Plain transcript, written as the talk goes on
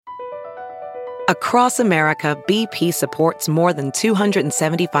Across America, BP supports more than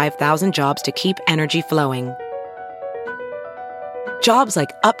 275,000 jobs to keep energy flowing. Jobs like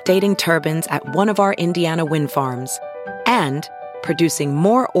updating turbines at one of our Indiana wind farms and producing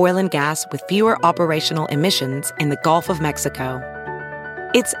more oil and gas with fewer operational emissions in the Gulf of Mexico.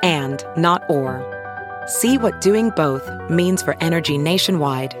 It's and, not or. See what doing both means for energy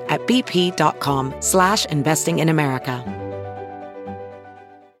nationwide at bp.com/investing in America.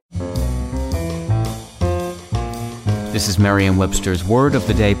 This is Merriam-Webster's Word of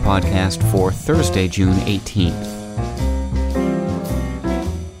the Day podcast for Thursday, June 18th.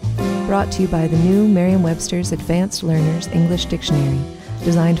 Brought to you by the new Merriam-Webster's Advanced Learners English Dictionary,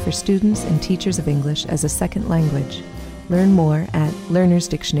 designed for students and teachers of English as a second language. Learn more at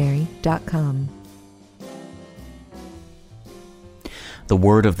learnersdictionary.com. The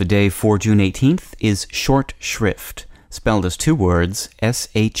word of the day for June 18th is short-shrift, spelled as two words,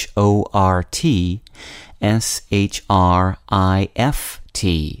 SHORT-SHRIFT.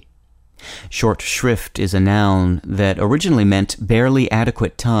 Short shrift is a noun that originally meant barely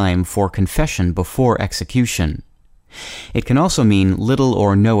adequate time for confession before execution. It can also mean little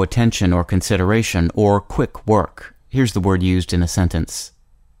or no attention or consideration, or quick work. Here's the word used in a sentence.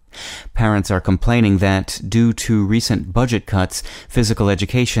 Parents are complaining that, due to recent budget cuts, physical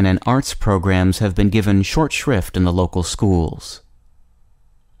education and arts programs have been given short shrift in the local schools.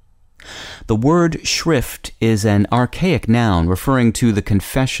 The word shrift is an archaic noun referring to the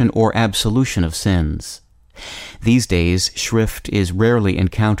confession or absolution of sins. These days, shrift is rarely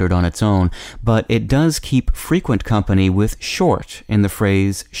encountered on its own, but it does keep frequent company with short in the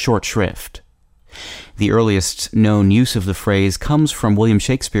phrase short shrift. The earliest known use of the phrase comes from William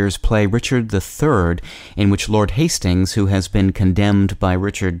Shakespeare's play Richard III, in which Lord Hastings, who has been condemned by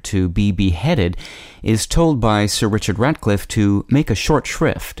Richard to be beheaded, is told by Sir Richard Ratcliffe to make a short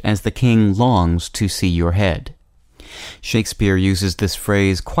shrift as the king longs to see your head. Shakespeare uses this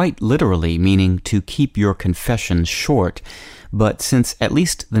phrase quite literally, meaning to keep your confession short, but since at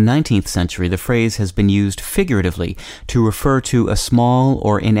least the 19th century, the phrase has been used figuratively to refer to a small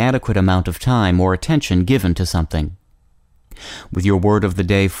or inadequate amount of time or attention given to something. With your word of the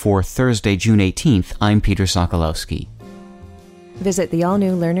day for Thursday, June 18th, I'm Peter Sokolowski. Visit the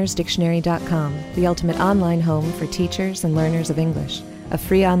all-new learnersdictionary.com, the ultimate online home for teachers and learners of English. A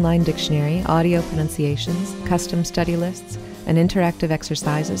free online dictionary, audio pronunciations, custom study lists, and interactive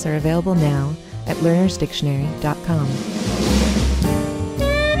exercises are available now at learnersdictionary.com.